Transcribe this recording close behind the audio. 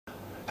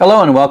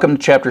Hello and welcome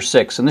to Chapter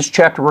 6. In this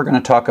chapter we're going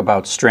to talk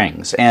about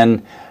strings.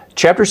 And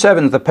Chapter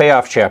 7 is the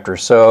payoff chapter.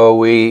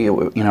 So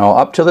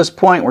up to this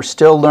point we're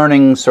still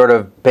learning sort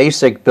of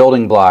basic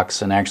building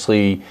blocks, and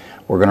actually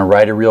we're going to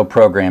write a real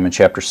program in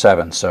Chapter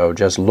 7. So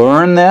just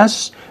learn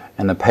this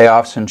and the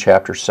payoffs in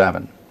Chapter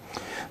 7.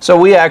 So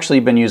we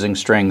actually been using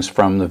strings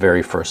from the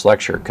very first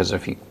lecture, because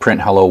if you print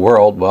hello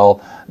world,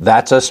 well,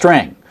 that's a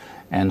string.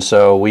 And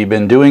so we've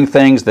been doing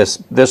things.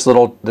 This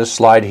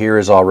slide here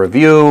is all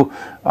review.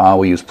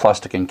 We use plus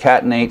to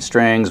concatenate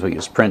strings. We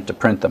use print to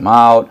print them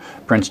out.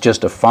 Print's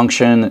just a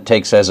function that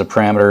takes as a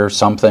parameter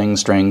something,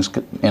 strings,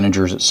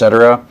 integers,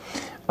 etc.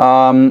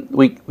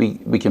 We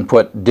can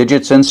put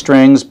digits in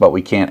strings, but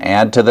we can't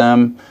add to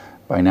them.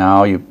 By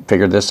now you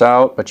figured this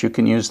out, but you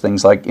can use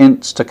things like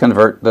ints to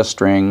convert the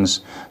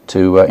strings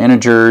to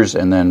integers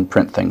and then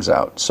print things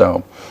out.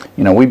 So,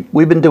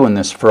 we've been doing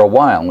this for a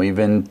while. We've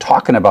been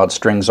talking about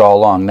strings all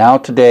along. Now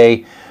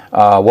today,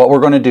 what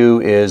we're going to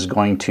do is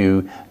going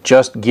to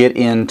just get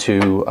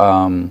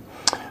into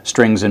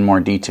strings in more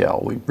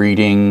detail.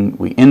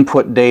 We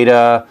input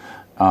data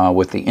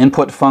with the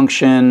input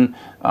function.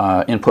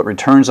 Input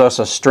returns us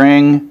a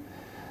string.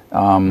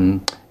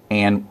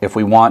 And if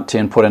we want to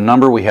input a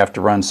number, we have to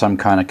run some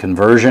kind of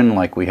conversion,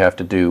 like we have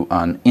to do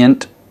on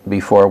int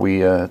before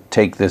we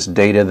take this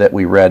data that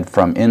we read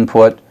from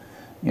input,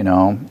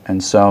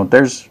 And so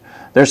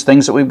there's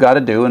things that we've got to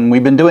do, and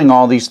we've been doing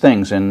all these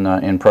things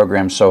in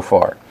programs so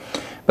far.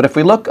 But if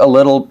we look in a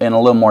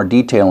little more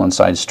detail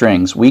inside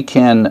strings, we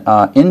can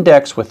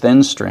index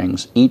within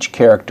strings each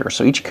character.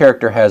 So each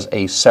character has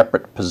a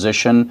separate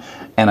position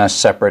and a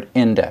separate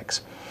index,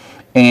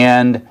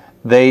 and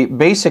they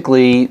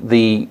basically,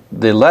 the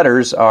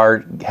letters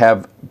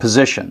have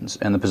positions,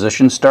 and the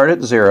positions start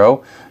at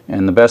 0,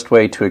 and the best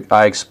way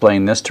I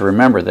explain this to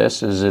remember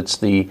this is it's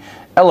the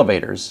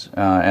elevators,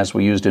 as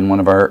we used in one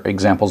of our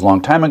examples a long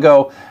time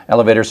ago.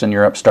 Elevators in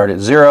Europe start at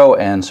 0,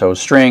 and so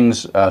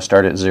strings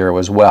start at 0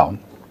 as well.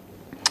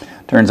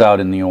 Turns out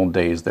in the old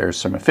days there's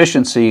some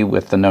efficiency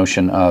with the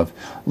notion of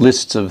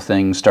lists of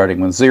things starting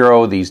with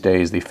 0. These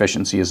days the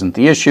efficiency isn't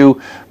the issue,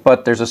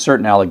 but there's a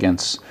certain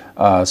elegance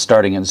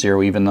starting at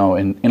 0, even though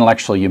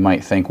intellectually you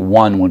might think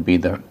 1 would be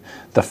the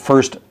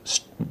first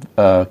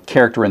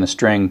character in the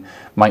string.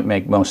 Might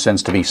make most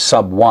sense to be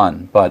sub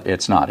 1, but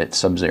it's not, it's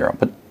sub 0.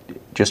 But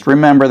just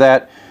remember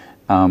that.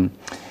 And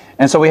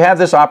so we have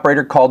this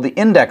operator called the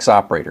index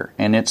operator,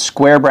 and it's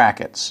square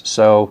brackets.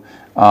 So,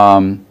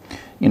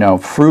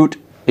 fruit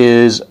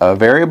is a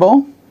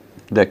variable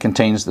that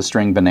contains the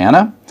string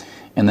banana,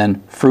 and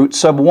then fruit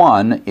sub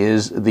 1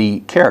 is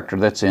the character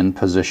that's in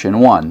position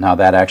 1. Now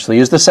that actually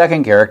is the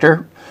second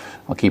character.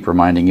 I'll keep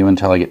reminding you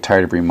until I get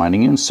tired of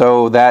reminding you. And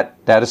so that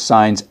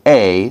assigns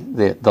A,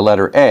 the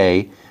letter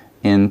A,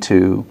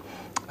 into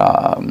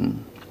the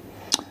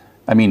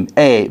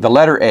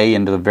letter A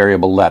into the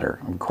variable letter.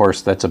 Of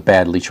course, that's a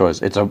badly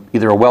chosen. It's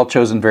either a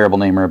well-chosen variable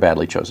name or a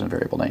badly chosen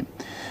variable name.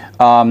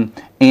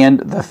 And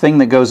the thing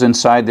that goes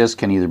inside this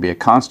can either be a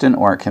constant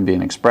or it can be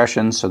an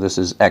expression. So this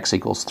is x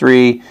equals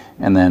 3,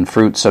 and then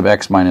fruit sub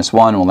x minus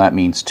 1, well, that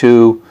means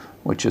 2,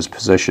 which is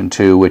position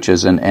 2, which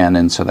is an n,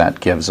 and so that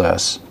gives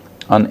us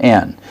an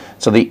n.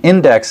 So the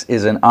index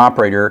is an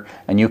operator,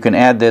 and you can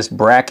add this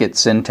bracket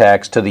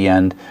syntax to the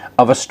end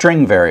of a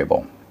string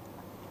variable.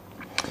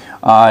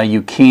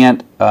 You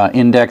can't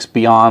index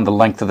beyond the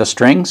length of the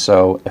string,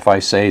 so if I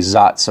say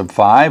zot sub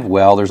 5,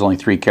 well, there's only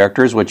 3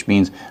 characters, which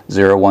means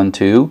 0, 1,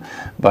 2,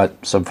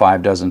 but sub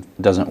 5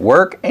 doesn't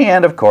work,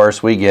 and of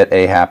course we get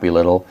a happy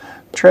little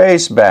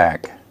trace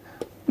back.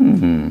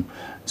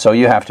 So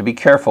you have to be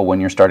careful when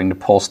you're starting to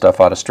pull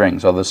stuff out of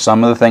strings. Although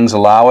some of the things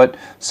allow it,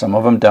 some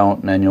of them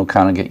don't, and then you'll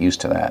kind of get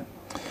used to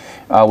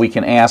that. We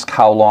can ask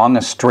how long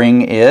a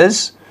string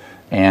is.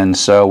 And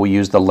so we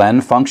use the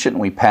len function.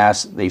 We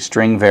pass the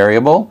string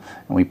variable,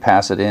 and we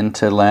pass it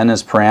into len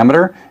as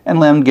parameter, and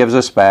len gives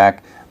us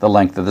back the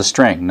length of the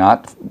string,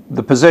 not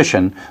the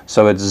position.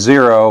 So it's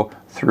 0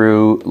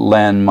 through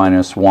len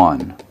minus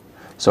 1.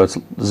 So it's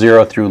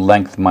 0 through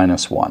length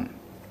minus 1.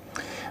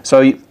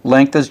 So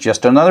length is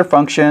just another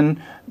function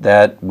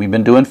that we've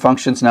been doing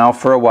functions now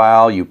for a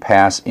while. You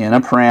pass in a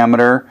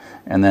parameter,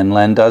 and then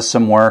len does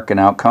some work, and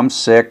out comes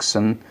 6,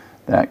 and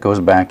that goes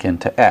back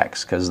into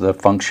x, because the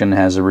function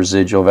has a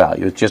residual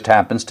value. It just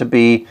happens to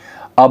be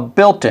a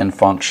built-in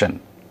function.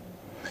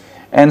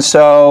 And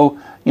so,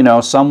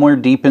 somewhere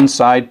deep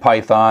inside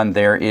Python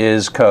there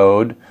is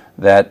code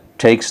that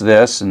takes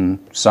this, and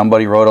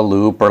somebody wrote a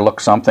loop or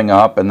looked something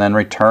up and then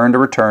returned a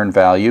return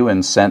value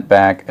and sent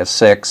back a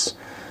 6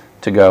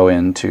 to go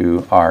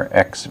into our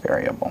x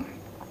variable.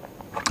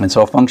 And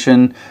so a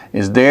function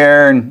is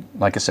there, and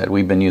like I said,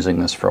 we've been using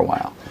this for a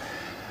while.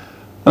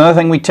 Another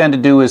thing we tend to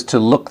do is to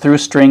look through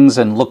strings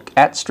and look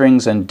at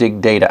strings and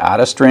dig data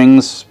out of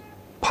strings.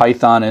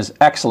 Python is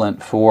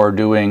excellent for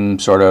doing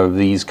sort of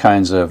these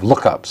kinds of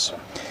lookups.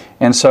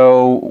 And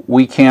so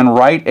we can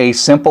write a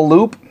simple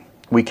loop.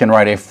 We can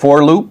write a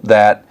for loop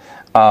that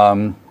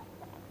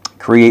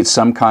creates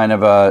some kind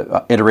of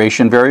a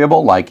iteration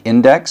variable like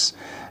index.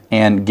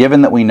 And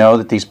given that we know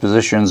that these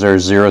positions are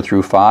 0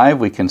 through 5,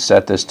 we can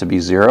set this to be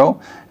 0.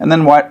 And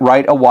then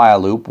write a while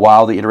loop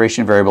while the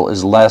iteration variable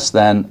is less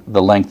than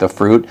the length of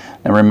fruit.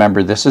 And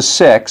remember, this is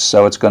 6,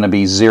 so it's going to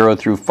be 0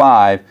 through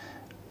 5.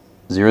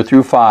 0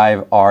 through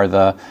 5 are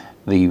the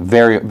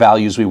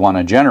values we want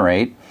to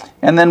generate.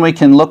 And then we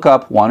can look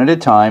up one at a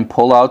time,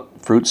 pull out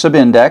fruit sub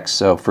index,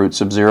 so fruit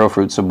sub 0,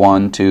 fruit sub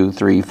 1, 2,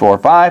 3, 4,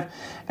 5,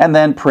 and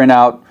then print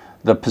out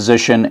the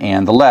position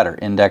and the letter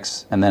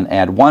index, and then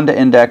add 1 to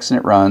index, and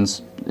it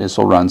runs. This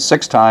will run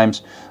 6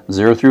 times,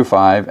 0 through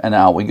 5, and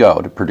out we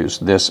go to produce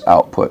this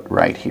output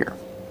right here.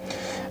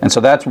 And so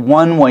that's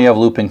one way of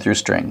looping through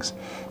strings.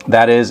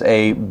 That is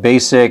a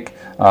basic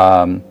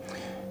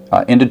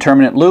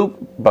indeterminate loop,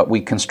 but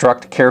we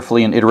construct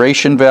carefully an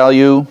iteration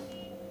value,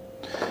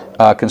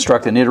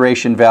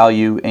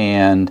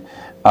 and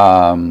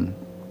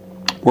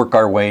work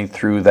our way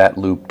through that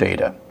loop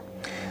data.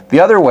 The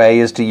other way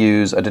is to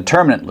use a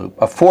determinate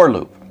loop, a for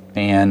loop.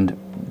 And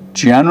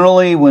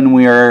generally when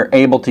we are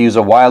able to use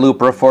a while loop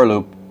or a for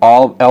loop,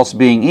 all else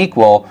being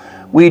equal,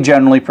 we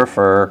generally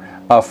prefer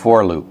a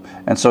for loop.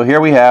 And so here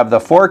we have the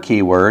for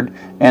keyword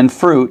and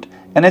fruit,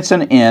 and it's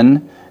an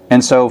in.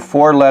 And so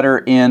for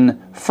letter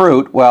in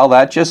fruit, well,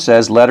 that just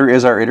says letter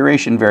is our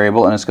iteration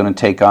variable, and it's going to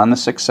take on the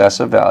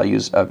successive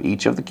values of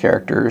each of the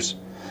characters.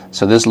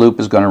 So this loop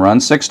is going to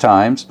run 6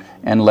 times,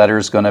 and letter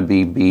is going to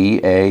be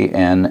B-A-N-A-N-A,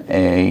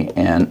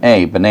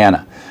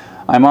 banana.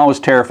 I'm always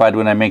terrified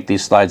when I make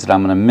these slides that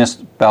I'm going to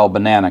misspell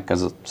banana,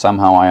 because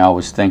somehow I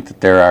always think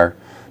that there are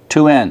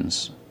 2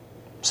 N's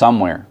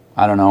somewhere.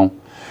 I don't know.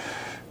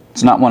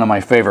 It's not one of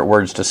my favorite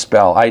words to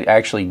spell. I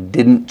actually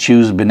didn't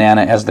choose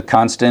banana as the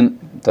constant.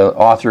 The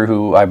author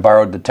who I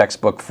borrowed the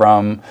textbook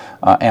from,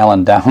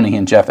 Alan Downey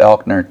and Jeff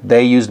Elkner,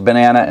 they used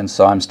banana, and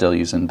so I'm still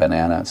using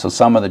banana. So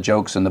some of the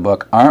jokes in the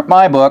book aren't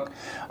my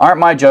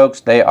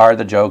jokes. They are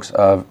the jokes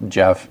of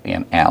Jeff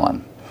and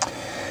Alan.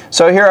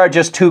 So here are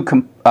just 2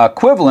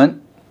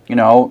 equivalent,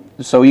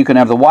 so you can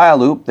have the while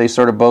loop. They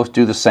sort of both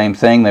do the same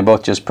thing. They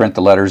both just print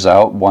the letters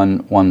out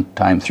one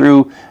time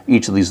through.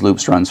 Each of these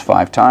loops runs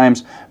 5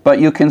 times. But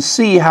you can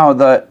see how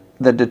the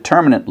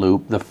determinate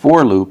loop, the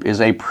for loop,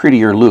 is a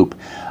prettier loop,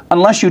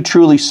 unless you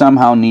truly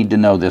somehow need to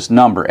know this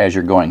number as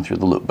you're going through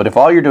the loop. But if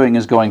all you're doing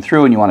is going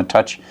through and you want to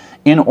touch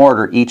in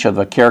order each of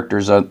the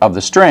characters of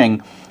the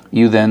string,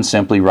 you then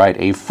simply write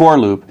a for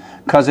loop,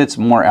 because it's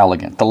more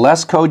elegant. The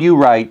less code you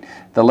write,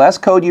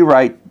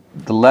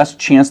 the less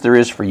chance there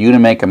is for you to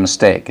make a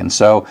mistake. And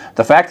so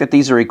the fact that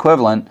these are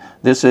equivalent,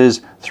 this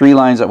is 2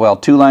 lines of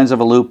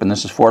a loop, and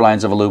this is 4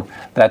 lines of a loop.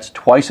 That's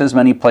twice as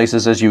many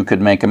places as you could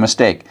make a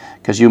mistake,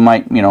 because you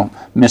might,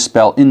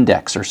 misspell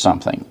index or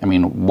something. I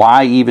mean,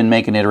 why even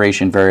make an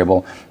iteration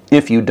variable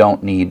if you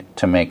don't need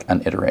to make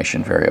an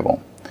iteration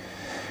variable?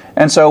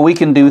 And so we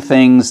can do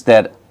things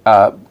that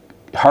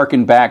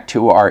harken back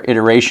to our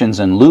iterations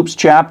and loops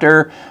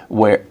chapter,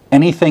 where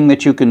anything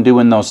that you can do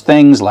in those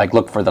things, like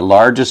look for the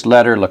largest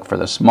letter, look for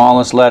the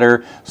smallest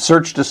letter,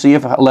 search to see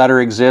if a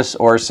letter exists,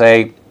 or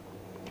say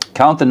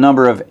count the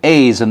number of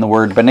A's in the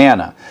word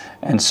banana.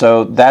 And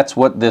so that's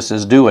what this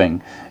is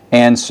doing.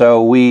 And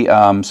so we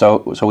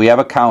have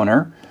a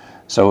counter.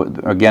 So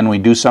again, we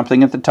do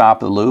something at the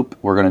top of the loop,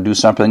 we're going to do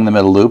something in the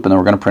middle loop, and then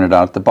we're going to print it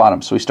out at the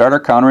bottom. So we start our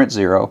counter at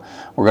 0,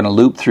 we're going to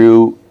loop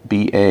through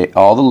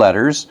all the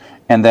letters,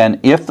 and then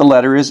if the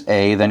letter is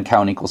A, then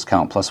count equals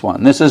count plus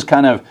 1. This is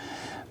kind of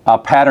a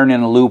pattern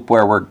in a loop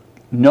where we're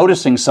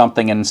noticing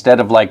something, and instead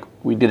of like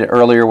we did it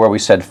earlier where we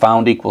said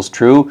found equals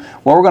true,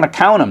 well, we're going to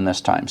count them this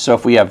time. So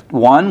if we have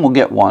 1, we'll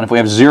get 1. If we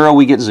have 0,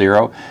 we get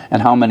 0.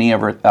 And how many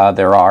ever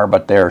there are,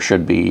 but there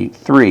should be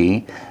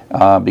 3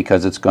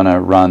 because it's going to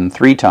run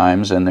 3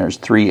 times, and there's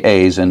 3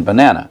 A's in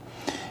banana.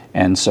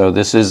 And so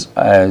this is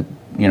a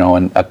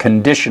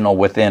conditional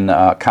within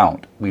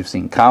count. We've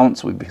seen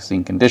counts, we've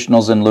seen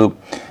conditionals in loop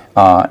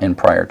in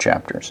prior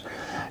chapters.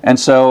 And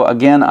so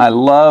again, I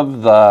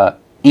love the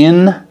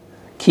in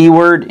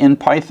keyword in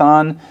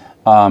Python.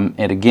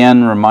 It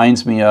again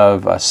reminds me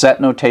of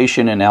set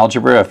notation in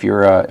algebra. If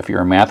you're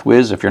a math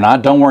whiz, if you're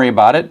not, don't worry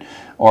about it.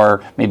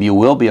 Or maybe you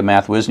will be a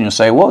math whiz and you'll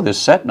say, "Whoa, this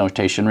set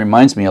notation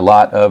reminds me a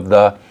lot of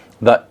the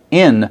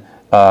in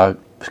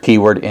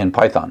keyword in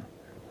Python."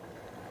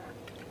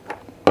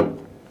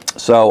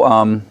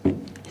 So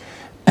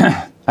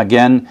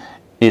again,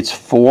 it's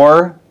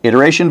for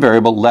iteration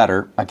variable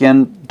letter.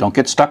 Again, don't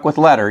get stuck with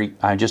letter.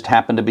 I just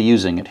happen to be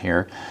using it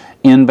here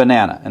in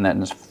banana, and that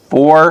is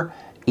for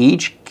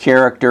each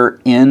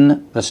character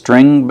in the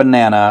string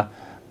banana.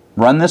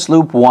 Run this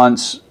loop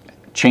once,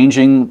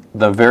 changing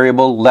the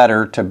variable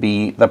letter to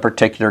be the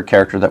particular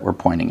character that we're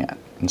pointing at.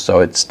 And so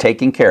it's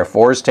taking care,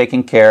 for is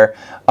taking care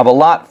of a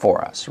lot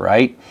for us,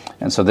 right?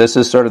 And so this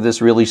is sort of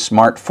this really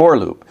smart for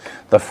loop.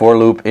 The for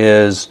loop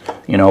is,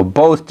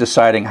 both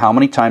deciding how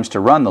many times to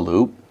run the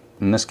loop,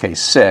 in this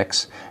case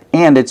 6,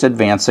 and it's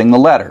advancing the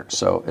letter.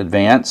 So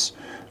advance,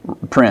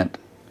 print.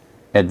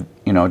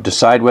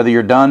 Decide whether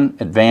you're done,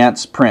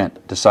 advance,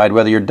 print. Decide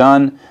whether you're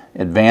done,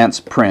 advance,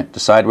 print.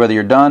 Decide whether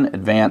you're done,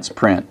 advance,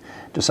 print.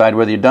 decide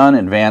whether you're done,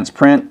 advance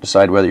print,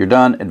 decide whether you're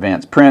done,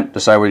 advance print,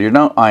 decide whether you're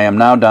done. I am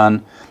now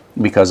done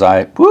because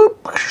we're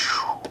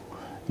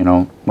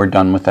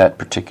done with that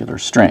particular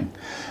string.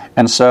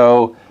 And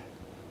so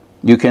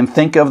you can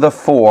think of the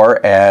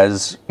for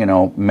as,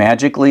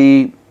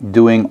 magically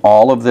doing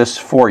all of this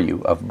for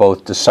you, of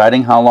both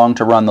deciding how long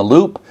to run the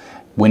loop,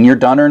 when you're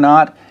done or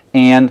not,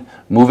 and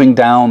moving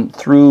down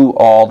through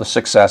all the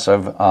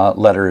successive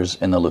letters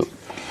in the loop.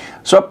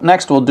 So up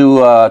next we'll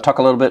talk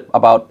a little bit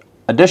about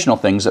additional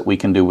things that we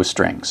can do with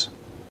strings.